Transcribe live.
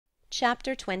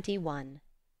Chapter 21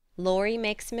 Laurie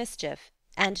Makes Mischief,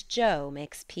 and Joe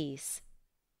Makes Peace.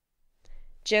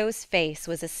 Joe's face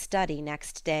was a study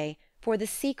next day, for the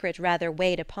secret rather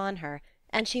weighed upon her,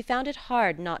 and she found it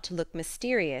hard not to look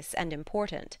mysterious and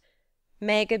important.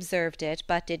 Meg observed it,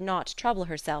 but did not trouble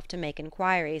herself to make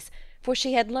inquiries, for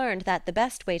she had learned that the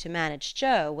best way to manage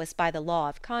Joe was by the law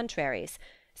of contraries,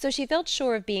 so she felt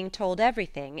sure of being told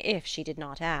everything if she did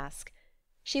not ask.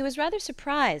 She was rather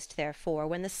surprised, therefore,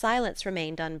 when the silence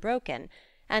remained unbroken,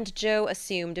 and Joe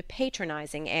assumed a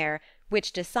patronizing air,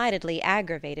 which decidedly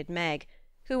aggravated Meg,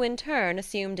 who in turn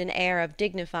assumed an air of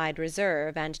dignified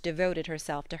reserve and devoted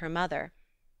herself to her mother.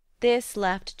 This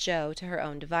left Joe to her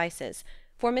own devices,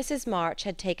 for Mrs. March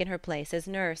had taken her place as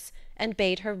nurse, and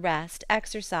bade her rest,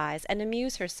 exercise, and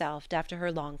amuse herself after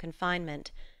her long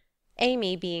confinement.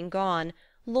 Amy being gone,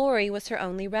 Laurie was her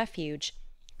only refuge,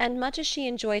 and much as she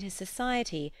enjoyed his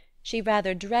society, she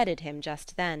rather dreaded him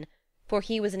just then, for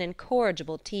he was an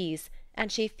incorrigible tease,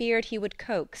 and she feared he would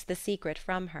coax the secret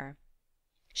from her.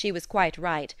 She was quite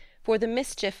right, for the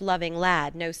mischief-loving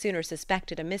lad no sooner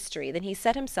suspected a mystery than he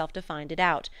set himself to find it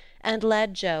out, and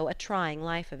led Joe a trying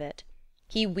life of it.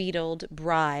 He wheedled,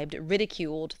 bribed,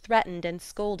 ridiculed, threatened, and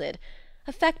scolded,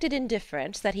 affected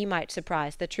indifference that he might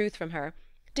surprise the truth from her,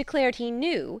 declared he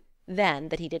knew, then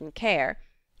that he didn't care,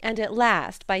 and at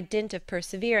last, by dint of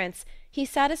perseverance, he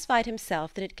satisfied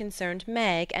himself that it concerned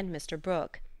Meg and Mr.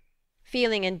 Brooke.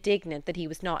 Feeling indignant that he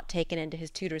was not taken into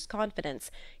his tutor's confidence,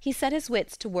 he set his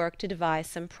wits to work to devise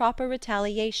some proper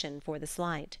retaliation for the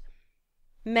slight.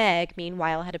 Meg,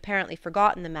 meanwhile, had apparently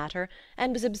forgotten the matter,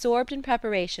 and was absorbed in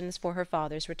preparations for her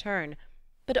father's return,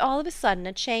 but all of a sudden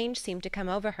a change seemed to come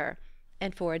over her,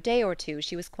 and for a day or two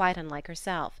she was quite unlike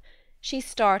herself. She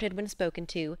started when spoken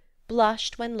to,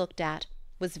 blushed when looked at,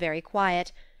 was very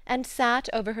quiet, and sat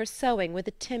over her sewing with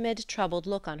a timid, troubled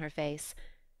look on her face.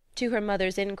 To her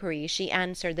mother's inquiries she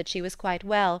answered that she was quite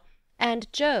well,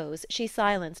 and Joe's she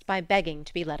silenced by begging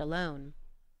to be let alone.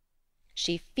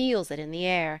 "She feels it in the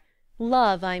air.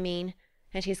 Love, I mean.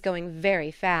 And she's going very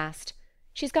fast.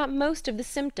 She's got most of the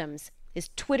symptoms,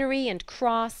 is twittery and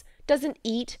cross, doesn't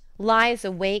eat, lies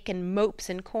awake, and mopes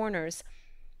in corners.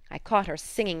 I caught her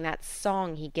singing that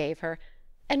song he gave her,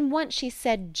 and once she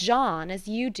said John, as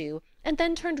you do, and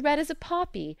then turned red as a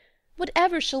poppy.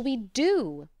 Whatever shall we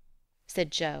do?"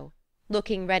 said Joe,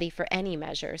 looking ready for any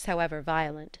measures, however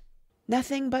violent.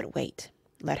 "Nothing but wait.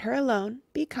 Let her alone,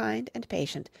 be kind and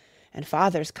patient, and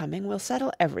father's coming will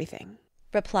settle everything,"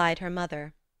 replied her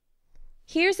mother.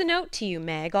 "Here's a note to you,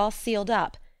 Meg, all sealed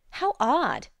up. How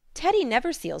odd! Teddy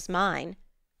never seals mine,"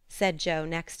 said Joe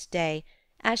next day,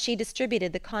 as she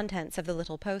distributed the contents of the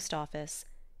little post-office.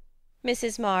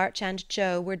 Mrs. March and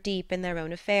Joe were deep in their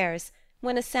own affairs,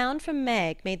 when a sound from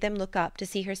Meg made them look up to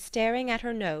see her staring at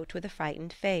her note with a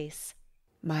frightened face.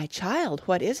 "My child,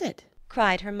 what is it?"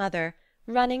 cried her mother,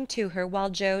 running to her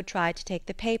while Joe tried to take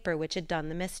the paper which had done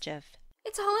the mischief.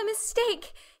 "It's all a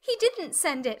mistake. He didn't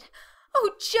send it.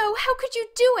 Oh, Joe, how could you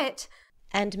do it?"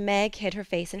 And Meg hid her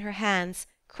face in her hands,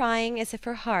 crying as if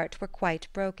her heart were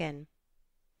quite broken.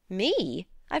 "Me?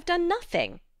 I've done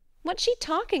nothing. What's she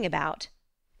talking about?"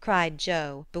 cried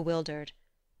Joe, bewildered.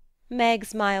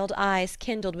 Meg's mild eyes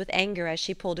kindled with anger as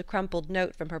she pulled a crumpled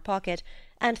note from her pocket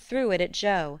and threw it at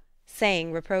Joe,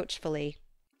 saying reproachfully,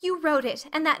 "You wrote it,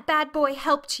 and that bad boy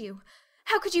helped you.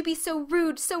 How could you be so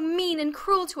rude, so mean and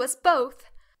cruel to us both?"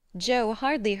 Joe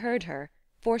hardly heard her,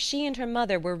 for she and her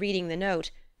mother were reading the note,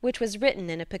 which was written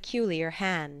in a peculiar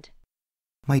hand.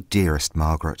 My dearest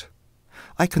Margaret,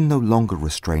 I can no longer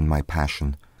restrain my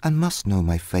passion, and must know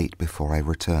my fate before I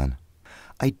return.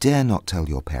 I dare not tell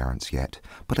your parents yet,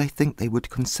 but I think they would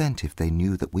consent if they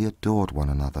knew that we adored one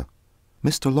another.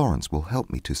 Mr. Lawrence will help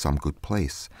me to some good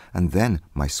place, and then,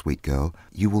 my sweet girl,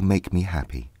 you will make me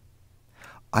happy.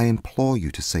 I implore you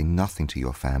to say nothing to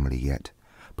your family yet,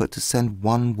 but to send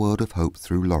one word of hope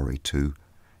through Laurie to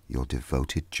your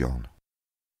devoted John."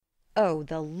 Oh,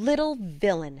 the little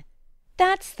villain!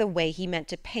 That's the way he meant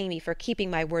to pay me for keeping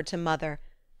my word to mother.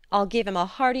 I'll give him a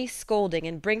hearty scolding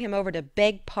and bring him over to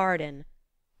beg pardon,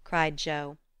 cried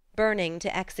Joe, burning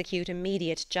to execute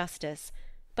immediate justice,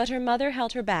 but her mother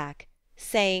held her back,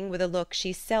 saying with a look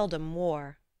she seldom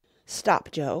wore,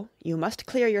 "Stop, Joe. You must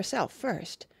clear yourself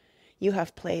first. You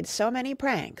have played so many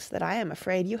pranks that I am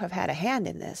afraid you have had a hand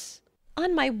in this."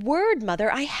 "On my word, mother,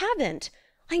 I haven't.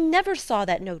 I never saw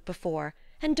that note before,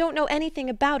 and don't know anything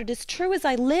about it as true as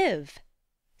I live,"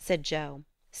 said Joe,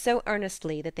 so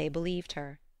earnestly that they believed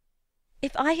her.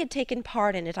 "If I had taken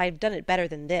part in it, I'd have done it better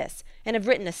than this, and have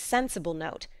written a sensible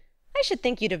note. I should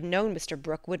think you'd have known Mr.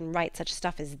 Brooke wouldn't write such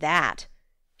stuff as that,"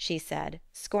 she said,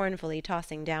 scornfully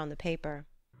tossing down the paper.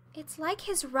 It's like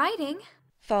his writing,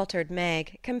 faltered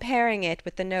Meg, comparing it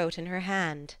with the note in her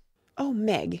hand. Oh,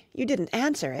 Meg, you didn't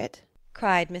answer it,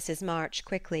 cried Mrs. March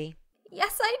quickly.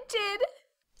 Yes, I did.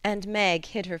 And Meg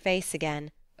hid her face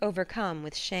again, overcome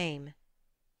with shame.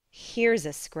 Here's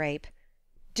a scrape.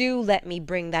 Do let me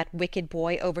bring that wicked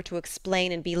boy over to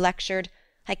explain and be lectured.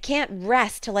 I can't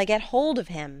rest till I get hold of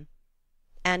him.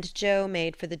 And Joe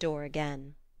made for the door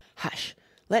again. Hush,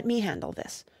 let me handle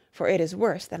this, for it is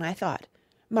worse than I thought.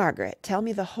 Margaret, tell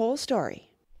me the whole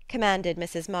story, commanded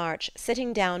Mrs. March,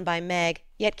 sitting down by Meg,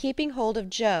 yet keeping hold of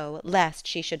Joe, lest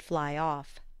she should fly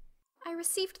off. I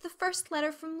received the first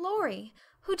letter from Laurie,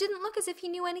 who didn't look as if he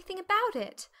knew anything about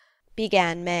it,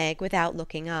 began Meg without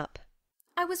looking up.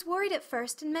 I was worried at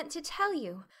first and meant to tell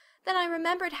you. Then I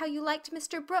remembered how you liked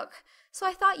Mr. Brooke, so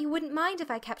I thought you wouldn't mind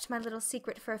if I kept my little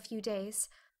secret for a few days.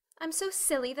 I'm so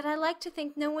silly that I like to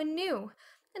think no one knew,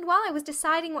 and while I was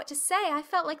deciding what to say, I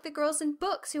felt like the girls in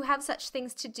books who have such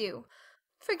things to do.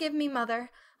 Forgive me, Mother.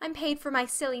 I'm paid for my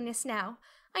silliness now.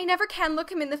 I never can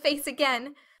look him in the face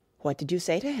again. What did you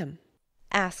say to him?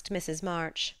 Asked Mrs.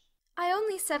 March. I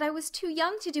only said I was too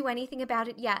young to do anything about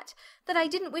it yet, that I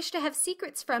didn't wish to have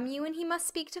secrets from you, and he must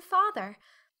speak to Father.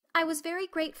 I was very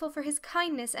grateful for his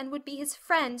kindness and would be his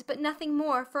friend, but nothing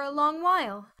more for a long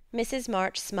while. Mrs.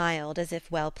 March smiled as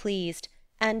if well pleased,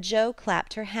 and Joe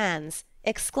clapped her hands,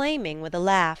 exclaiming with a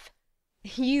laugh,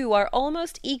 You are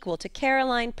almost equal to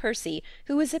Caroline Percy,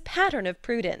 who is a pattern of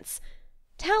prudence.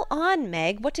 Tell on,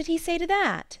 Meg, what did he say to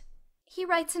that? He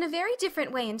writes in a very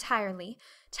different way entirely,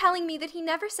 telling me that he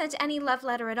never sent any love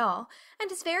letter at all,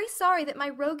 and is very sorry that my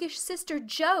roguish sister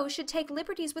Jo should take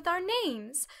liberties with our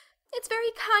names. It's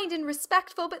very kind and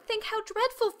respectful, but think how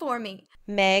dreadful for me.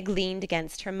 Meg leaned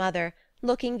against her mother,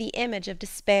 looking the image of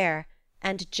despair,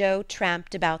 and Jo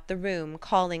tramped about the room,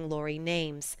 calling Laurie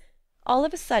names. All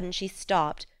of a sudden she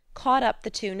stopped, caught up the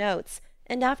two notes,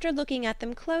 and after looking at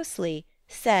them closely,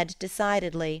 said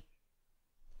decidedly,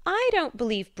 I don't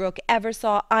believe Brooke ever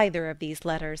saw either of these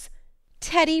letters.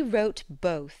 Teddy wrote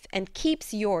both, and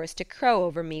keeps yours to crow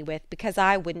over me with because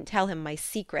I wouldn't tell him my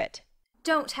secret.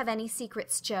 Don't have any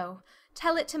secrets, Jo.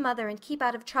 Tell it to Mother and keep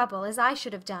out of trouble, as I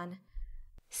should have done,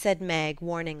 said Meg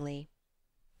warningly.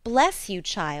 Bless you,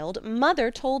 child,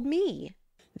 Mother told me.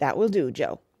 That will do,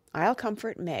 Jo. I'll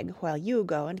comfort Meg while you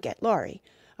go and get Laurie.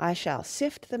 I shall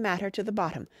sift the matter to the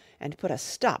bottom, and put a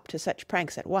stop to such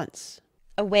pranks at once.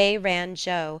 Away ran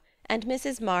Jo, and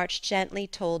Mrs. March gently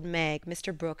told Meg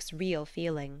Mr. Brooke's real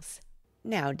feelings.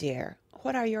 Now, dear,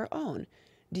 what are your own?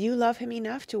 Do you love him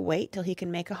enough to wait till he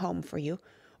can make a home for you,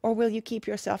 or will you keep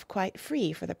yourself quite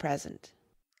free for the present?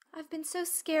 I've been so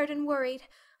scared and worried.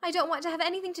 I don't want to have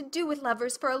anything to do with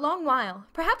lovers for a long while,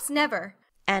 perhaps never,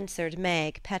 answered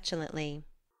Meg petulantly.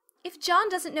 If John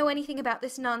doesn't know anything about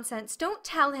this nonsense, don't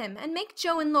tell him, and make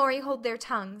Jo and Laurie hold their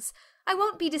tongues. I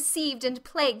won't be deceived and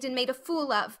plagued and made a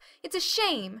fool of. It's a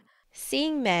shame.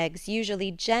 Seeing Meg's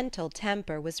usually gentle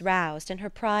temper was roused and her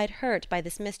pride hurt by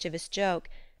this mischievous joke,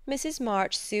 Mrs.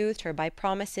 March soothed her by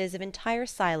promises of entire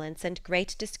silence and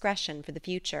great discretion for the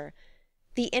future.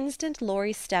 The instant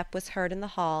Laurie's step was heard in the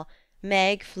hall,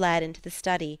 Meg fled into the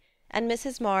study, and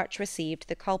Mrs. March received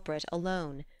the culprit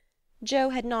alone. Jo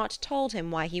had not told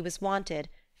him why he was wanted,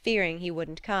 fearing he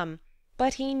wouldn't come,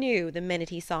 but he knew the minute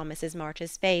he saw Mrs.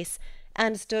 March's face,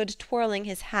 and stood twirling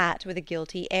his hat with a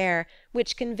guilty air,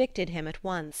 which convicted him at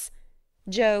once.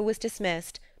 Jo was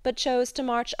dismissed, but chose to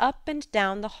march up and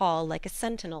down the hall like a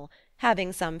sentinel,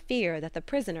 having some fear that the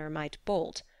prisoner might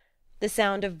bolt. The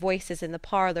sound of voices in the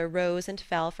parlour rose and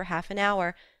fell for half an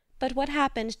hour, but what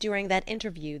happened during that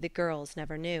interview the girls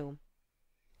never knew.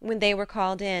 When they were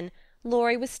called in,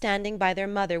 Laurie was standing by their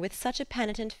mother with such a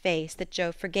penitent face that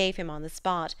Jo forgave him on the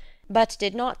spot, but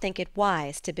did not think it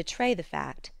wise to betray the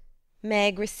fact.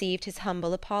 Meg received his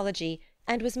humble apology,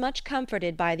 and was much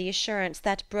comforted by the assurance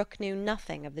that Brooke knew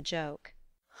nothing of the joke.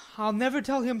 I'll never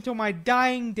tell him till my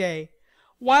dying day.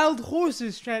 Wild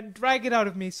horses shan't drag it out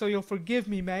of me, so you'll forgive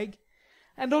me, Meg.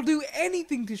 And I'll do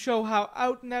anything to show how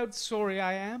out-and-out sorry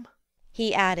I am,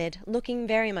 he added, looking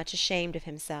very much ashamed of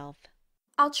himself.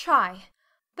 I'll try.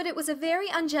 But it was a very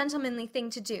ungentlemanly thing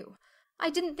to do. I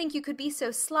didn't think you could be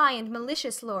so sly and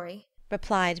malicious, Laurie,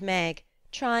 replied Meg,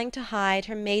 trying to hide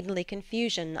her maidenly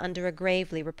confusion under a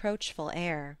gravely reproachful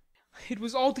air. It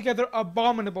was altogether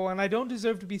abominable, and I don't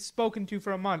deserve to be spoken to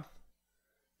for a month.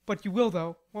 But you will,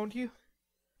 though, won't you?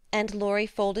 And Laurie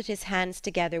folded his hands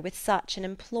together with such an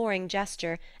imploring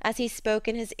gesture, as he spoke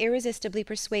in his irresistibly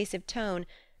persuasive tone,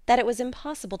 that it was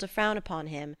impossible to frown upon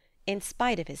him, in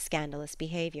spite of his scandalous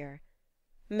behaviour.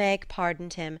 Meg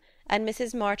pardoned him, and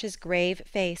Mrs. March's grave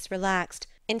face relaxed,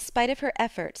 in spite of her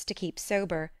efforts to keep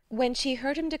sober, when she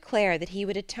heard him declare that he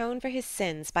would atone for his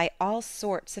sins by all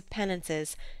sorts of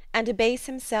penances, and abase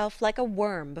himself like a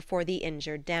worm before the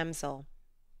injured damsel.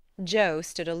 Joe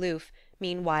stood aloof,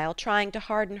 meanwhile trying to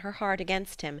harden her heart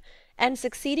against him, and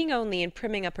succeeding only in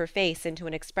primming up her face into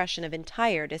an expression of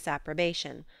entire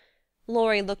disapprobation.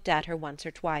 Laurie looked at her once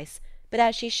or twice, but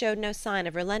as she showed no sign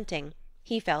of relenting,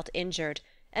 he felt injured,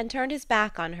 and turned his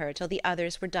back on her till the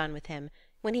others were done with him,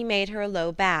 when he made her a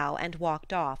low bow and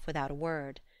walked off without a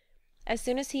word. As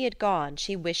soon as he had gone,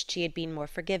 she wished she had been more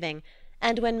forgiving,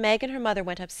 and when Meg and her mother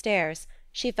went upstairs,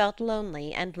 she felt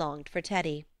lonely and longed for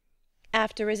Teddy.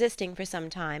 After resisting for some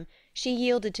time, she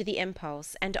yielded to the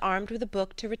impulse, and armed with a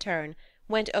book to return,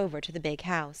 went over to the big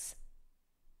house.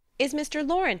 "Is Mr.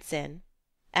 Lawrence in?"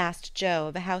 asked Joe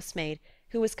of a housemaid,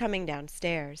 who was coming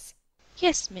downstairs.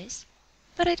 "Yes, miss,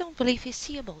 but I don't believe he's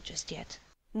seeable just yet."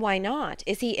 "Why not?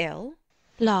 Is he ill?"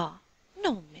 "La,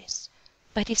 no, miss,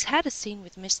 but he's had a scene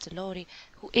with Mr. Lorry,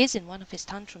 who is in one of his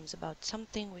tantrums about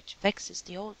something which vexes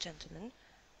the old gentleman,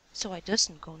 so I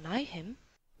doesn't go nigh him."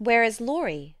 "Where is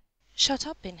Laurie?" "Shut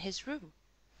up in his room,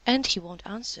 and he won't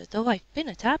answer, though I've been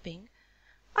a-tapping.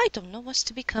 I don't know what's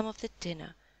to become of the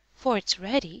dinner, for it's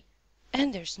ready,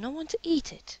 and there's no one to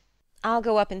eat it." "I'll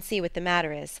go up and see what the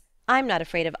matter is. I'm not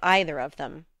afraid of either of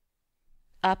them."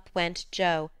 Up went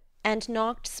Joe, and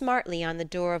knocked smartly on the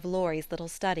door of Laurie's little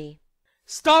study.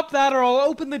 "Stop that, or I'll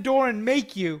open the door and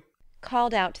make you!"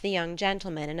 called out the young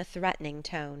gentleman in a threatening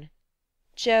tone.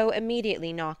 Joe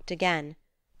immediately knocked again.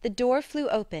 The door flew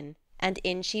open, and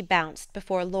in she bounced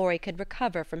before Laurie could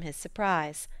recover from his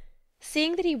surprise.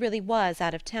 Seeing that he really was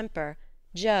out of temper,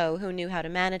 Joe, who knew how to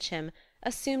manage him,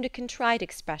 assumed a contrite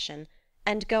expression,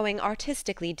 and going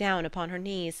artistically down upon her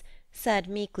knees, said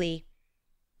meekly,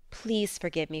 "Please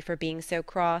forgive me for being so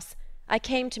cross. I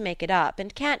came to make it up,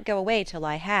 and can't go away till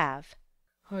I have."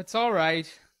 "Oh, it's all right.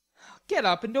 Get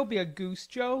up and don't be a goose,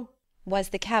 Joe," was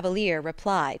the cavalier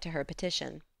reply to her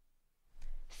petition.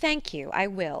 "Thank you, I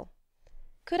will.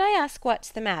 Could I ask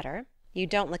what's the matter? You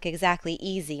don't look exactly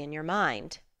easy in your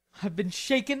mind." "I've been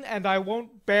shaken, and I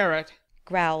won't bear it,"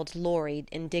 growled Laurie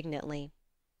indignantly.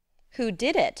 "Who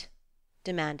did it?"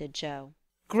 demanded Joe.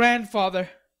 "Grandfather.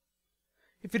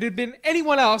 If it had been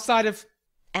anyone else, I'd have—"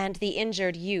 And the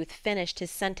injured youth finished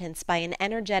his sentence by an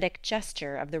energetic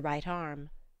gesture of the right arm.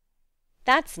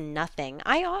 "That's nothing.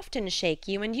 I often shake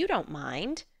you, and you don't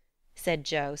mind," said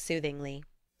Joe soothingly.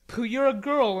 "Pooh, you're a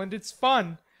girl, and it's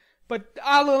fun. But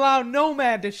I'll allow no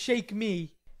man to shake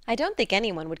me." "I don't think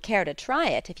anyone would care to try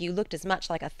it if you looked as much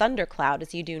like a thundercloud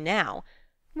as you do now.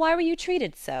 Why were you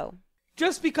treated so?"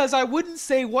 "Just because I wouldn't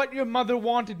say what your mother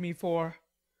wanted me for.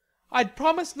 I'd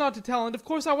promised not to tell, and of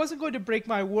course I wasn't going to break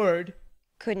my word."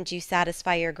 "Couldn't you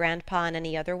satisfy your grandpa in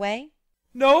any other way?"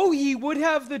 "No, he would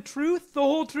have the truth, the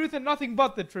whole truth, and nothing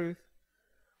but the truth.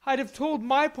 I'd have told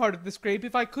my part of the scrape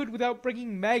if I could without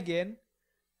bringing Meg in.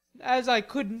 As I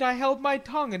couldn't, I held my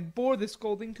tongue and bore the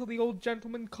scolding till the old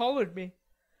gentleman collared me.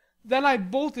 Then I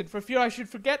bolted for fear I should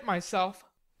forget myself."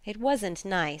 "It wasn't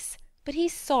nice, but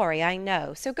he's sorry, I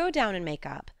know, so go down and make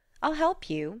up. I'll help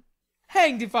you."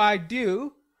 "Hanged if I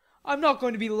do. I'm not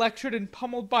going to be lectured and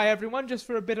pummeled by everyone just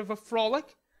for a bit of a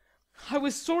frolic. I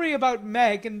was sorry about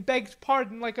Meg and begged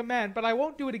pardon like a man, but I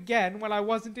won't do it again when I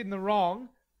wasn't in the wrong."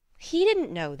 "He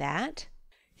didn't know that."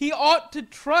 "He ought to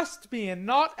trust me and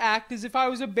not act as if I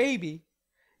was a baby.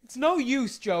 It's no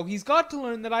use, Joe. He's got to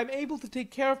learn that I'm able to take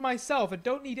care of myself and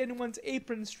don't need anyone's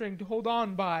apron string to hold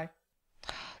on by."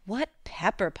 "What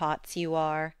pepper pots you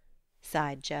are,"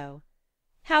 sighed Joe.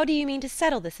 "How do you mean to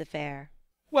settle this affair?"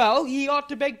 "Well, he ought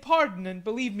to beg pardon and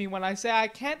believe me when I say I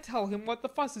can't tell him what the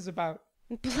fuss is about."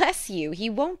 "Bless you, he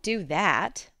won't do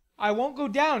that." "I won't go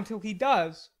down till he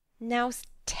does." "Now,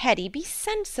 Teddy, be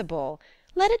sensible.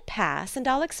 Let it pass, and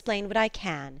I'll explain what I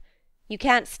can. You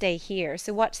can't stay here,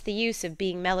 so what's the use of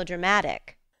being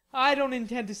melodramatic?" "I don't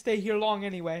intend to stay here long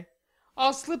anyway.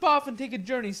 I'll slip off and take a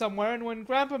journey somewhere, and when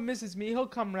Grandpa misses me, he'll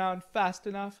come round fast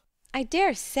enough." "I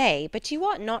dare say, but you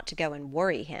ought not to go and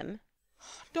worry him."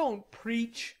 "Don't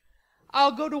preach.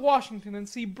 I'll go to Washington and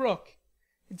see Brooke.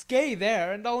 It's gay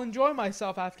there, and I'll enjoy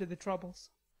myself after the troubles."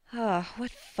 "Ah,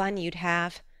 what fun you'd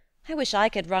have. I wish I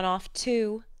could run off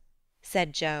too,"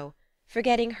 said Joe,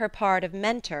 forgetting her part of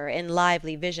mentor in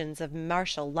lively visions of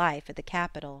martial life at the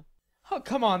Capitol. "Oh,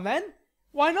 come on then.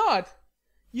 Why not?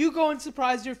 You go and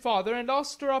surprise your father, and I'll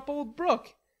stir up old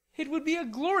Brooke. It would be a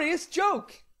glorious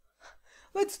joke.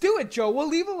 Let's do it, Joe. We'll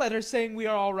leave a letter saying we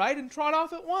are all right and trot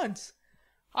off at once.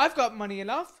 I've got money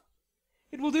enough.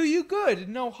 It will do you good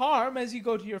and no harm as you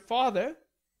go to your father."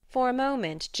 For a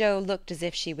moment Joe looked as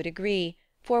if she would agree,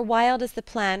 for wild as the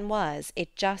plan was,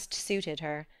 it just suited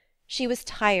her. She was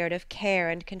tired of care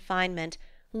and confinement,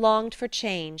 longed for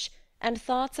change, and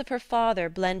thoughts of her father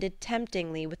blended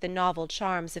temptingly with the novel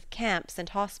charms of camps and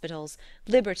hospitals,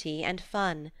 liberty and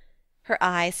fun. Her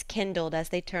eyes kindled as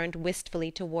they turned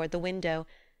wistfully toward the window,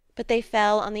 but they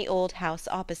fell on the old house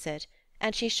opposite,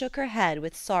 and she shook her head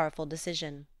with sorrowful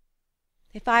decision.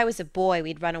 If I was a boy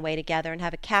we'd run away together and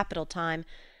have a capital time,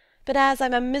 but as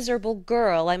I'm a miserable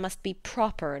girl I must be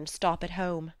proper and stop at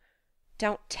home.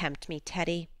 Don't tempt me,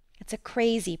 Teddy. It's a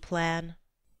crazy plan.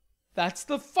 That's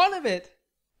the fun of it,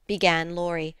 began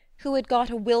Laurie, who had got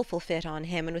a wilful fit on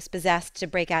him and was possessed to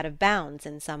break out of bounds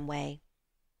in some way.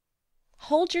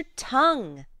 Hold your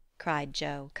tongue, cried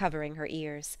Joe, covering her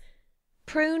ears.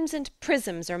 Prunes and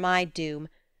prisms are my doom,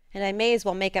 and I may as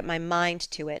well make up my mind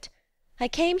to it. I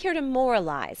came here to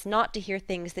moralize, not to hear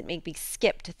things that make me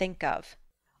skip to think of.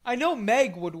 I know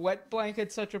Meg would wet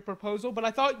blanket such a proposal, but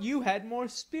I thought you had more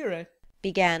spirit,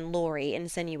 began Laurie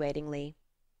insinuatingly.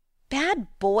 Bad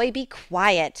boy, be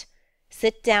quiet.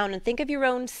 Sit down and think of your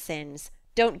own sins.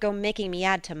 Don't go making me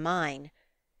add to mine.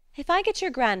 If I get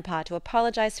your grandpa to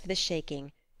apologize for the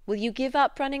shaking, will you give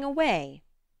up running away?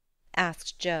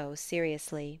 Asked Joe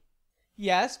seriously.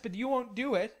 Yes, but you won't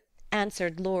do it,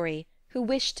 answered Laurie, who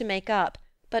wished to make up,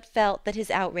 but felt that his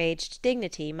outraged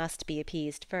dignity must be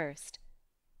appeased first.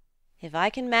 If I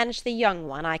can manage the young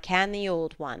one, I can the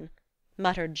old one,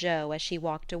 muttered Joe as she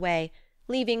walked away,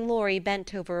 leaving Laurie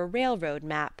bent over a railroad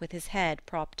map with his head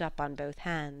propped up on both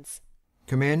hands.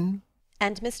 Come in.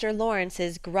 And Mr.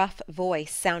 Lawrence's gruff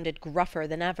voice sounded gruffer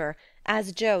than ever,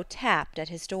 as Joe tapped at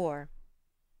his door.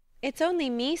 It's only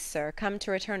me, sir, come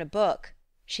to return a book,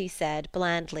 she said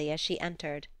blandly as she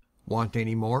entered. Want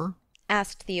any more?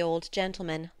 Asked the old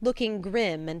gentleman, looking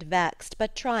grim and vexed,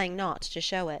 but trying not to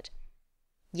show it.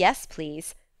 Yes,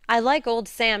 please. I like old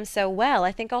Sam so well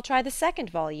I think I'll try the second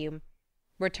volume,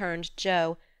 returned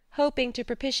Joe, hoping to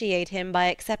propitiate him by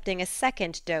accepting a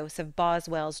second dose of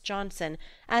Boswell's Johnson,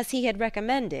 as he had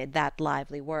recommended that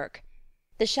lively work.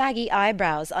 The shaggy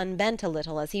eyebrows unbent a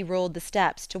little as he rolled the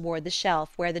steps toward the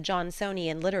shelf where the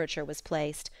Johnsonian literature was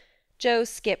placed. Joe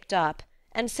skipped up,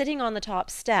 and sitting on the top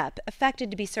step,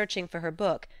 affected to be searching for her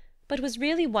book, but was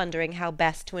really wondering how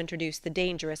best to introduce the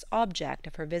dangerous object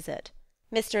of her visit.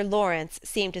 Mr. Lawrence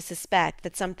seemed to suspect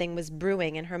that something was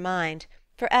brewing in her mind,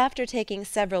 for after taking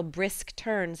several brisk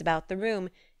turns about the room,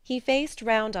 he faced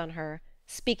round on her,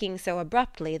 speaking so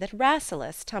abruptly that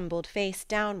Rasselas tumbled face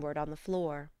downward on the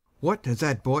floor. What has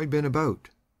that boy been about?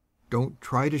 Don't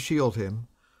try to shield him.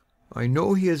 I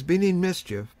know he has been in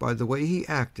mischief by the way he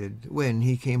acted when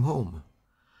he came home.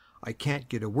 I can't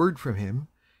get a word from him,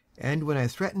 and when I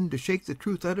threatened to shake the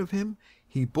truth out of him,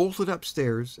 he bolted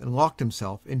upstairs and locked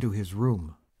himself into his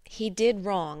room. He did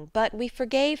wrong, but we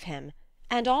forgave him,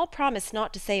 and all promised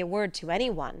not to say a word to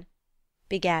anyone,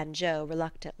 began Joe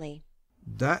reluctantly.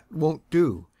 That won't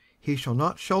do. He shall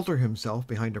not shelter himself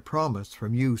behind a promise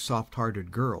from you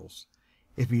soft-hearted girls.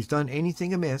 If he's done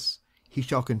anything amiss, he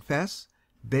shall confess,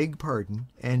 beg pardon,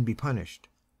 and be punished.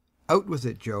 Out with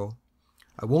it, Joe.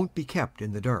 I won't be kept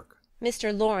in the dark.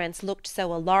 Mr. Lawrence looked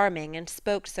so alarming and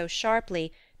spoke so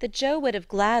sharply that Joe would have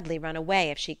gladly run away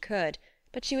if she could,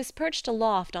 but she was perched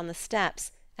aloft on the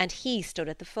steps, and he stood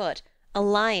at the foot, a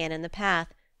lion in the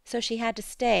path, so she had to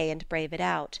stay and brave it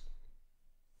out.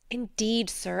 Indeed,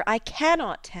 sir, I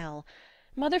cannot tell.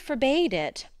 Mother forbade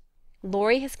it.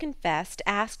 Laurie has confessed,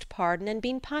 asked pardon, and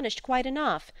been punished quite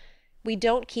enough. We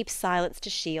don't keep silence to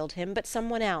shield him, but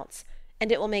someone else,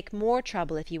 and it will make more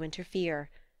trouble if you interfere.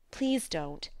 Please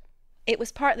don't. It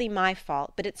was partly my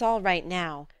fault, but it's all right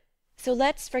now. So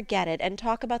let's forget it and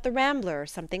talk about the Rambler or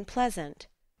something pleasant.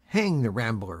 Hang the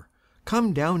Rambler.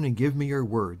 Come down and give me your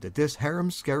word that this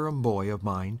harum-scarum boy of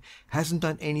mine hasn't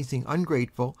done anything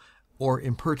ungrateful or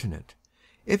impertinent.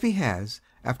 If he has,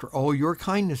 after all your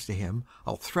kindness to him,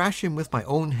 I'll thrash him with my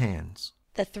own hands.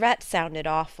 The threat sounded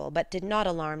awful, but did not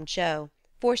alarm Joe,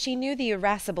 for she knew the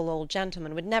irascible old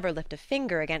gentleman would never lift a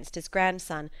finger against his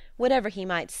grandson, whatever he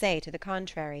might say to the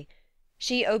contrary.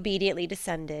 She obediently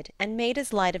descended, and made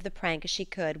as light of the prank as she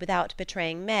could without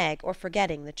betraying Meg or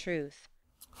forgetting the truth.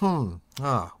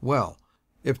 Well,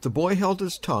 if the boy held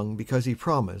his tongue because he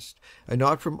promised, and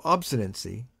not from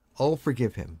obstinacy, I'll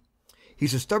forgive him.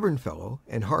 He's a stubborn fellow,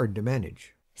 and hard to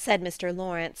manage, said Mr.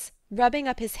 Lawrence, rubbing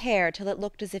up his hair till it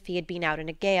looked as if he had been out in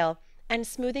a gale, and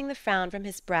smoothing the frown from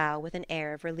his brow with an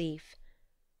air of relief.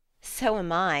 So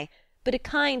am I, but a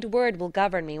kind word will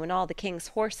govern me when all the king's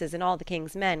horses and all the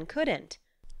king's men couldn't,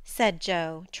 said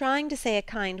Joe, trying to say a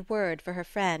kind word for her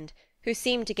friend, who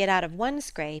seemed to get out of one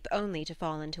scrape only to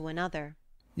fall into another.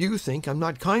 You think I'm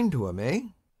not kind to him, eh?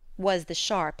 was the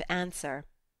sharp answer.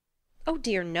 "Oh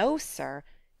dear no, sir.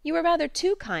 You are rather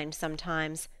too kind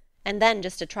sometimes, and then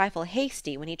just a trifle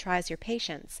hasty when he tries your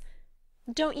patience.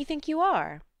 Don't you think you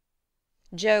are?"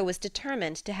 Joe was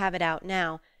determined to have it out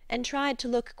now, and tried to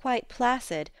look quite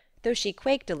placid, though she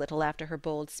quaked a little after her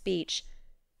bold speech.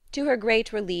 To her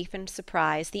great relief and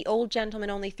surprise, the old gentleman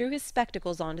only threw his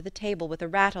spectacles onto the table with a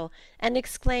rattle, and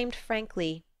exclaimed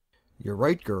frankly, "You're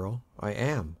right, girl, I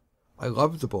am. I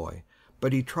love the boy,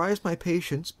 but he tries my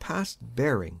patience past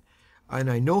bearing, and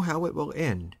I know how it will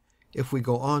end, if we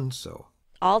go on so."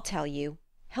 "I'll tell you.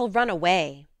 He'll run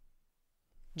away."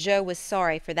 Joe was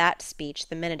sorry for that speech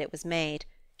the minute it was made.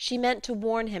 She meant to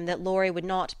warn him that Laurie would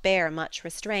not bear much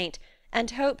restraint,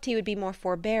 and hoped he would be more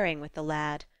forbearing with the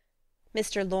lad.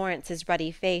 Mr. Lawrence's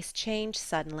ruddy face changed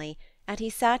suddenly, and he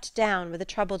sat down with a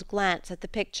troubled glance at the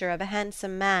picture of a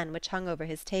handsome man which hung over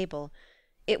his table.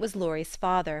 It was Laurie's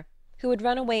father, who had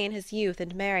run away in his youth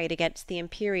and married against the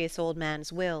imperious old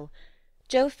man's will.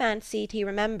 Joe fancied he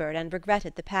remembered and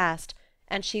regretted the past,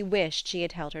 and she wished she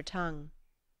had held her tongue.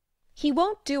 "He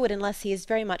won't do it unless he is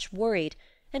very much worried,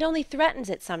 and only threatens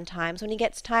it sometimes when he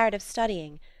gets tired of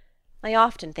studying. I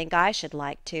often think I should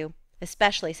like to,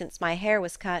 especially since my hair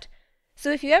was cut.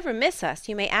 So if you ever miss us,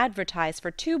 you may advertise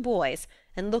for 2 boys,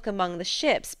 and look among the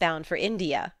ships bound for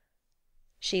India."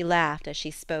 She laughed as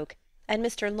she spoke, and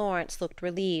Mr. Lawrence looked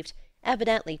relieved,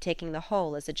 evidently taking the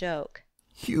whole as a joke.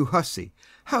 "You hussy,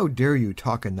 how dare you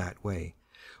talk in that way?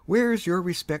 Where's your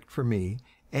respect for me,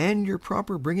 and your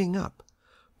proper bringing up?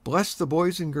 Bless the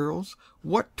boys and girls,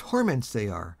 what torments they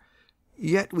are!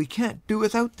 Yet we can't do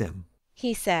without them,"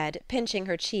 he said, pinching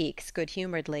her cheeks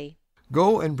good-humouredly.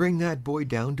 "Go and bring that boy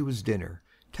down to his dinner.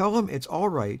 Tell him it's all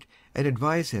right, and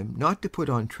advise him not to put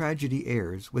on tragedy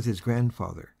airs with his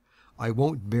grandfather. I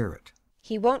won't bear it."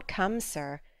 "He won't come,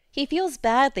 sir. He feels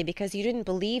badly because you didn't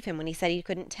believe him when he said he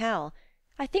couldn't tell.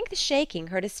 I think the shaking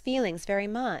hurt his feelings very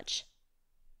much."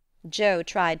 Joe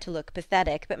tried to look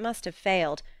pathetic, but must have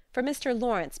failed, for Mr.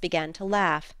 Lawrence began to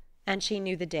laugh, and she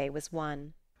knew the day was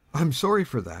won. "I'm sorry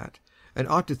for that, and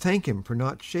ought to thank him for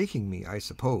not shaking me, I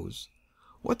suppose.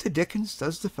 What the dickens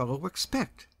does the fellow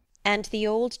expect?" And the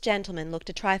old gentleman looked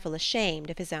a trifle ashamed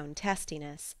of his own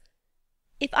testiness.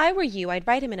 "If I were you, I'd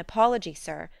write him an apology,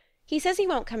 sir. He says he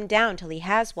won't come down till he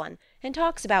has one, and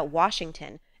talks about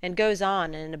Washington, and goes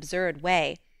on in an absurd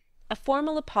way. A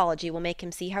formal apology will make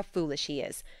him see how foolish he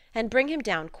is, and bring him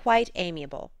down quite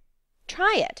amiable.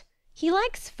 Try it. He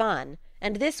likes fun,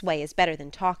 and this way is better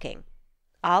than talking.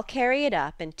 I'll carry it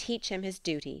up and teach him his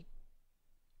duty."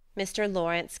 Mr.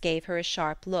 Lawrence gave her a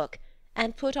sharp look,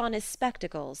 and put on his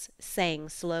spectacles, saying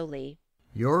slowly,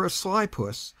 "You're a sly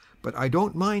puss, but I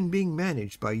don't mind being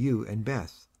managed by you and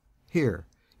Beth. Here,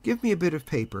 give me a bit of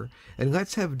paper, and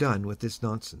let's have done with this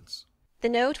nonsense." The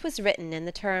note was written in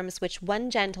the terms which one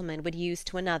gentleman would use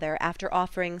to another after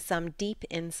offering some deep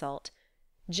insult.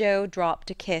 Joe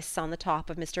dropped a kiss on the top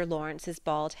of Mr. Lawrence's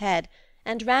bald head,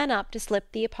 and ran up to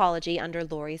slip the apology under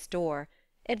Laurie's door,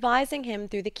 advising him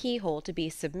through the keyhole to be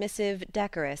submissive,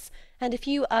 decorous, and a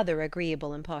few other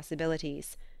agreeable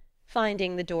impossibilities.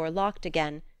 Finding the door locked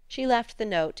again, she left the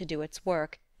note to do its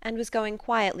work, and was going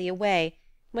quietly away,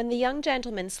 when the young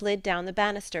gentleman slid down the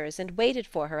banisters and waited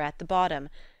for her at the bottom,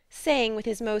 saying with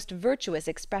his most virtuous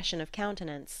expression of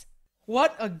countenance,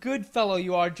 "What a good fellow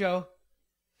you are, Joe.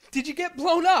 Did you get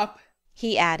blown up?"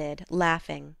 he added,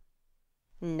 laughing.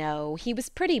 No, he was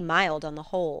pretty mild on the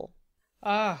whole.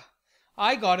 "Ah,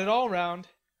 I got it all round.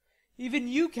 Even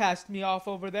you cast me off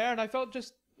over there, and I felt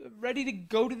just ready to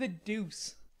go to the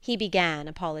deuce," he began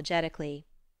apologetically.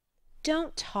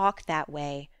 "Don't talk that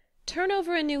way. Turn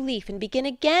over a new leaf and begin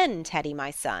again, Teddy,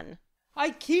 my son."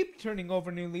 "I keep turning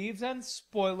over new leaves and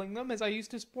spoiling them as I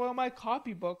used to spoil my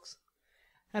copybooks.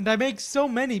 And I make so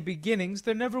many beginnings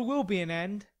there never will be an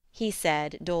end," he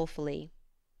said dolefully.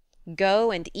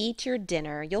 "Go and eat your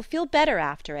dinner. You'll feel better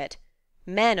after it.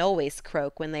 Men always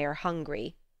croak when they are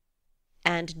hungry."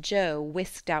 And Joe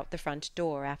whisked out the front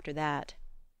door after that.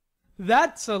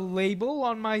 "That's a label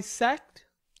on my sect,"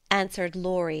 answered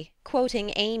Laurie,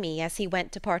 quoting Amy as he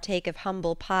went to partake of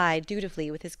humble pie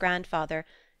dutifully with his grandfather,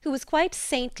 who was quite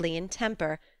saintly in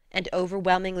temper, and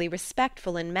overwhelmingly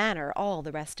respectful in manner all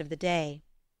the rest of the day.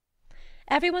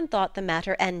 Everyone thought the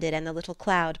matter ended and the little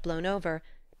cloud blown over,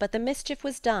 but the mischief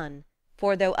was done,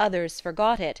 for though others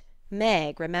forgot it,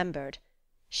 Meg remembered.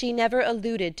 She never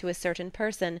alluded to a certain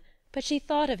person, but she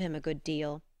thought of him a good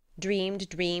deal, dreamed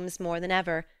dreams more than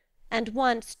ever, and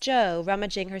once Joe,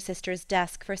 rummaging her sister's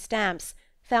desk for stamps,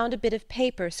 found a bit of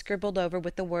paper scribbled over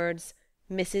with the words,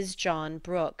 "Mrs. John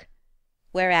Brooke,"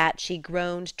 whereat she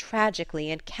groaned tragically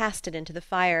and cast it into the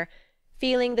fire,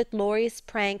 feeling that Laurí's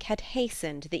prank had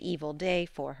hastened the evil day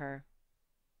for her.